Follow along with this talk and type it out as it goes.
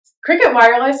Cricket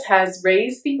Wireless has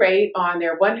raised the rate on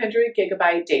their 100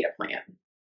 gigabyte data plan.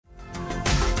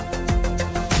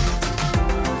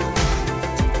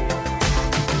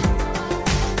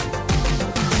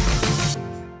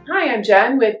 Hi, I'm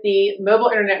Jen with the Mobile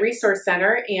Internet Resource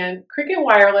Center, and Cricket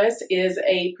Wireless is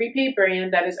a prepaid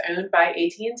brand that is owned by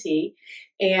AT&T,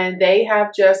 and they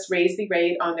have just raised the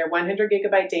rate on their 100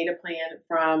 gigabyte data plan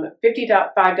from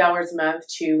 $55 a month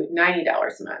to $90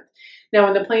 a month. Now,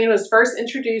 when the plan was first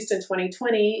introduced in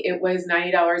 2020, it was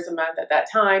 $90 a month at that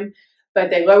time, but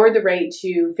they lowered the rate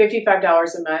to $55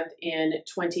 a month in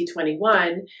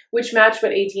 2021, which matched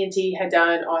what AT&T had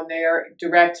done on their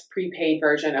direct prepaid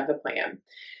version of the plan.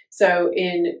 So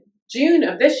in June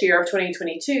of this year, of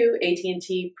 2022,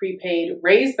 AT&T Prepaid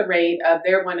raised the rate of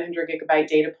their 100 gigabyte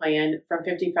data plan from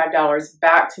 $55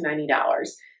 back to $90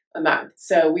 a month.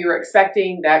 So we were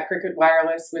expecting that Cricket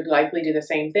Wireless would likely do the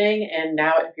same thing, and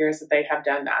now it appears that they have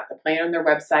done that. The plan on their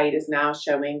website is now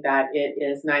showing that it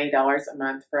is $90 a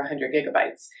month for 100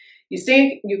 gigabytes.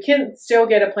 You can still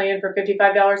get a plan for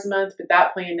 $55 a month, but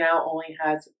that plan now only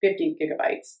has 50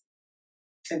 gigabytes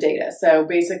of data. So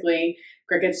basically,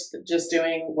 Cricket's just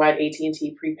doing what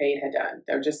AT&T Prepaid had done.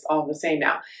 They're just all the same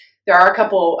now. There are a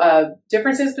couple of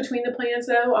differences between the plans,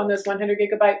 though, on those 100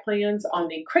 gigabyte plans. On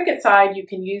the Cricket side, you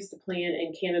can use the plan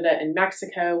in Canada and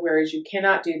Mexico, whereas you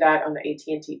cannot do that on the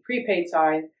AT&T Prepaid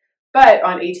side. But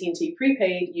on AT&T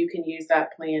Prepaid, you can use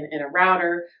that plan in a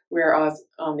router, whereas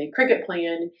on the Cricket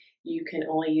plan, you can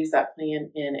only use that plan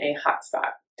in a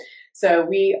hotspot. So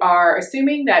we are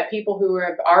assuming that people who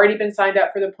have already been signed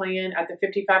up for the plan at the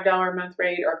 $55 a month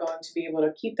rate are going to be able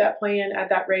to keep that plan at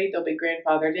that rate. They'll be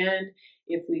grandfathered in.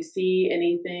 If we see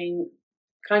anything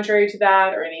contrary to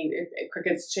that, or if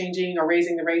Cricket's changing or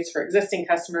raising the rates for existing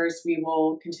customers, we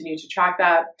will continue to track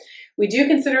that. We do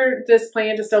consider this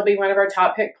plan to still be one of our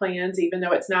top pick plans, even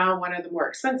though it's now one of the more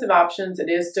expensive options. It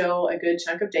is still a good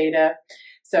chunk of data,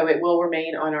 so it will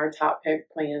remain on our top pick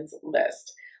plans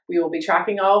list. We will be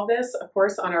tracking all of this, of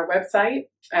course, on our website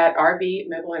at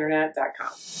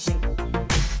rvmobileinternet.com.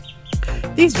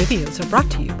 These videos are brought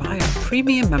to you by our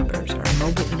premium members, our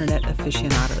mobile internet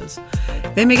aficionados.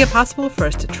 They make it possible for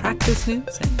us to track this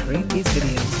news and create these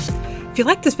videos. If you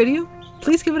like this video,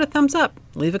 please give it a thumbs up,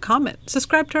 leave a comment,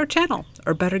 subscribe to our channel,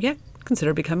 or better yet,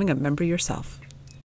 consider becoming a member yourself.